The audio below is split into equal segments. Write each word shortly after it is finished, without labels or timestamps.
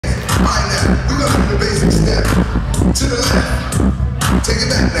Alright now, we're gonna do the basic step. To the left. Take it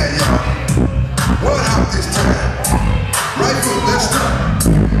back now, y'all. One hop this time. Right foot, let's go.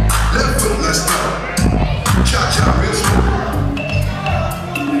 Left foot, let's go. Cha-cha, real slow.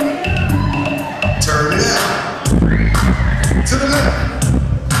 Turn it out. To the left.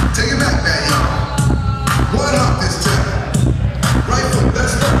 Take it back now, y'all. One hop this time. Right foot,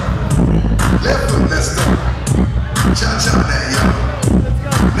 let's go. Left foot, let's go. Cha-cha now, y'all.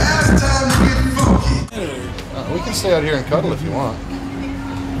 Now it's time to get funky. We can stay out here and cuddle if you want.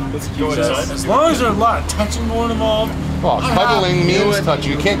 Let's go inside. As long as there's a lot of touching going involved. Well, cuddling means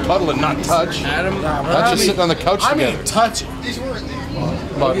touching. You can't cuddle and not touch. Adam, that's just sitting on the couch together. I mean, touching.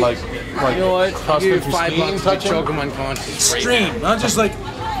 But like you know what? cross-country skiing touching? Choke him unconscious. Extreme, not just like,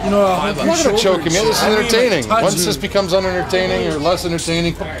 you know, I'm not going to choke him yet. This is entertaining. Once this becomes unentertaining or less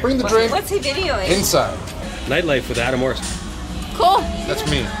entertaining, bring the drink What's he videoing? inside. Nightlife with Adam Morris. Cool. That's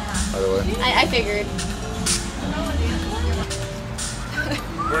me, by the way. I figured.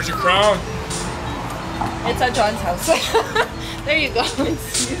 Where's your crown? It's at John's house. There you go.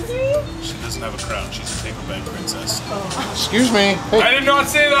 Excuse me? She doesn't have a crown. She's a paper bag princess. Oh. Excuse me. Hey. I did not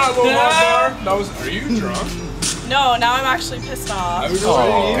say that, little bar. That was. Are you drunk? No, now I'm actually pissed off. Hey,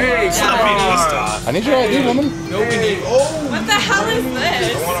 stop being pissed off. I need your ID, woman. What the hell is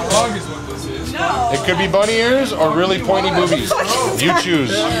this? I want to hug is what this is. No. It could be bunny ears or really pointy boobies. You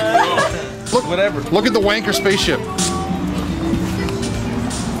choose. Look, whatever. Look at the wanker spaceship.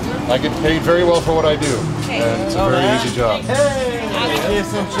 I get paid very well for what I do, and it's a very easy job.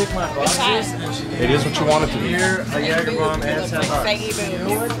 It is what you want it to be.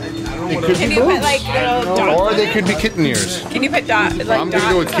 It could be boobs. Or they could be kitten ears. Can you put dot? Like I'm going to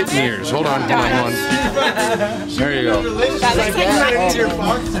go with kitten ears. Hold on. There you go.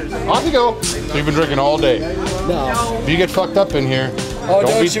 Off you go. You've been drinking all day. No. If you get fucked up in here,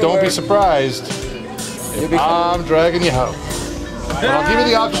 don't be surprised if I'm dragging you out. But I'll give you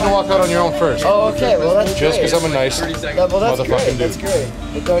the option to walk out on your own first. Oh, okay. Well, that's just great. because I'm a nice motherfucking dude. That's great.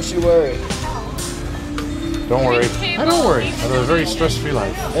 But don't you worry. Don't worry. I don't worry. I have a very stress-free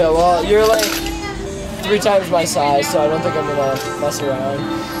life. Yeah, well, you're like 3 times my size, so I don't think I'm gonna mess around.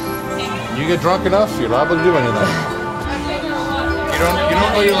 You get drunk enough, you're liable to do anything. You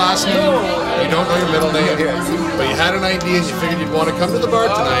don't know your last name, you don't know your middle name, but you had an idea and you figured you'd want to come to the bar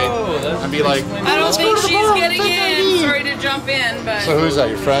tonight and be like, I don't think she's getting in. Sorry to jump in, but. So who's that?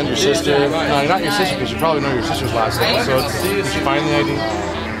 Your friend? Your sister? No, not your sister, because you probably know your sister's last name. So did you find the ID?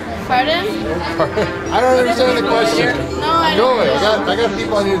 Pardon? I don't understand the question. No, I Go don't. away. I got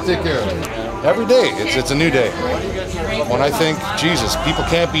people I need to take care of. Every day, it's a new day. When I think, Jesus, people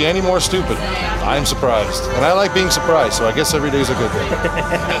can't be any more stupid, I'm surprised. And I like being surprised, so I guess every day is a good day.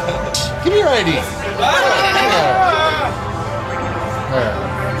 Give me your ID.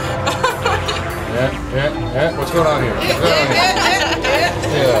 Yeah. What's going on here?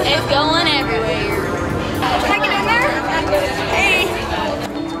 It's going everywhere. Can I get in there? Hey.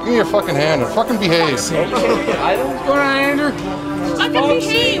 Give me your fucking hand and fucking behave. What's going on, Andrew? Fucking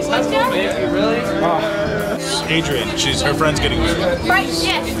behave. What's going on? Adrian, her friend's getting married. Right,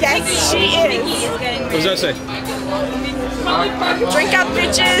 yes, she is. What does that say? Drink up,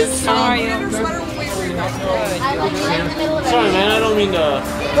 bitches. How are you? Sorry, man, I don't mean to.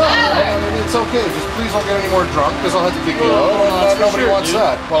 It's okay. Just please don't get any more drunk, because I'll have to kick you out. Nobody wants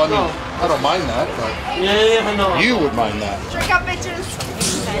that. Well, I mean, I don't mind that, but you would mind that. Drink up, bitches.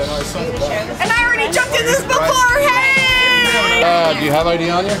 And I already jumped in this before. Hey! Do you have ID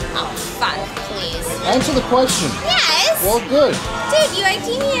on you? Oh, fuck, please. Answer the question. Yes. Well, good. Dude, you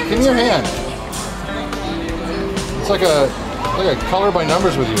ID me every Give me your hand. It's like a color by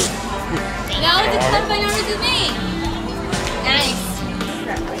numbers with you. No, it's a color by numbers with me. Nice.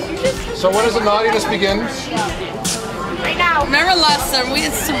 So when does the naughtiness begin? Right now. Remember last summer we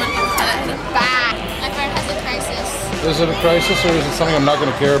did so much Back. My friend has a crisis. Is it a crisis or is it something I'm not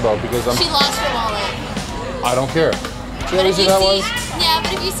going to care about because She lost her wallet. I don't care. See how easy that was? Yeah,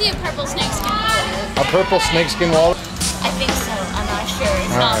 but if you see a purple snakeskin wallet. A purple snakeskin wallet? I think so. I'm not sure.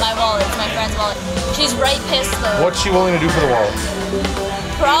 It's not my wallet. It's my friend's wallet. She's right pissed though. What's she willing to do for the wallet?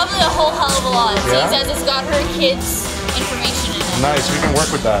 Probably a whole hell of a lot. Yeah? She says it's got her kids' information in it. Nice. We can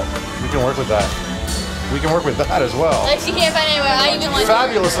work with that. We can work with that. We can work with that as well. Like she can't find anywhere. I even like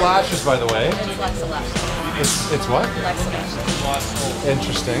Fabulous lashes, by the way. It's It's what?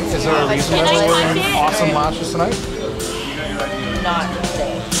 Interesting. Is there a reason that we're wearing awesome lashes tonight? Not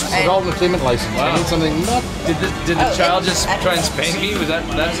today. Adult entertainment license. I need something not. Did the child just try and spank me? Was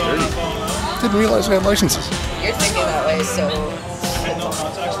that's dirty? Didn't realize we had licenses. You're thinking that way, so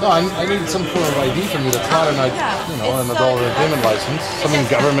No, I need some form of ID from you that's not an, an adult entertainment license. Something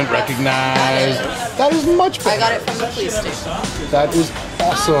government recognized. That is much better. I got it from the police station. That is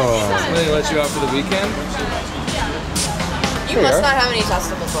awesome. They let you out for the weekend? You must not have any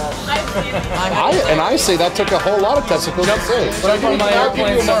testicles left. I say that took a whole lot of testicles to say. Jump on my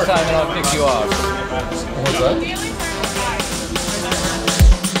airplane sometime and I'll pick you off. What's that?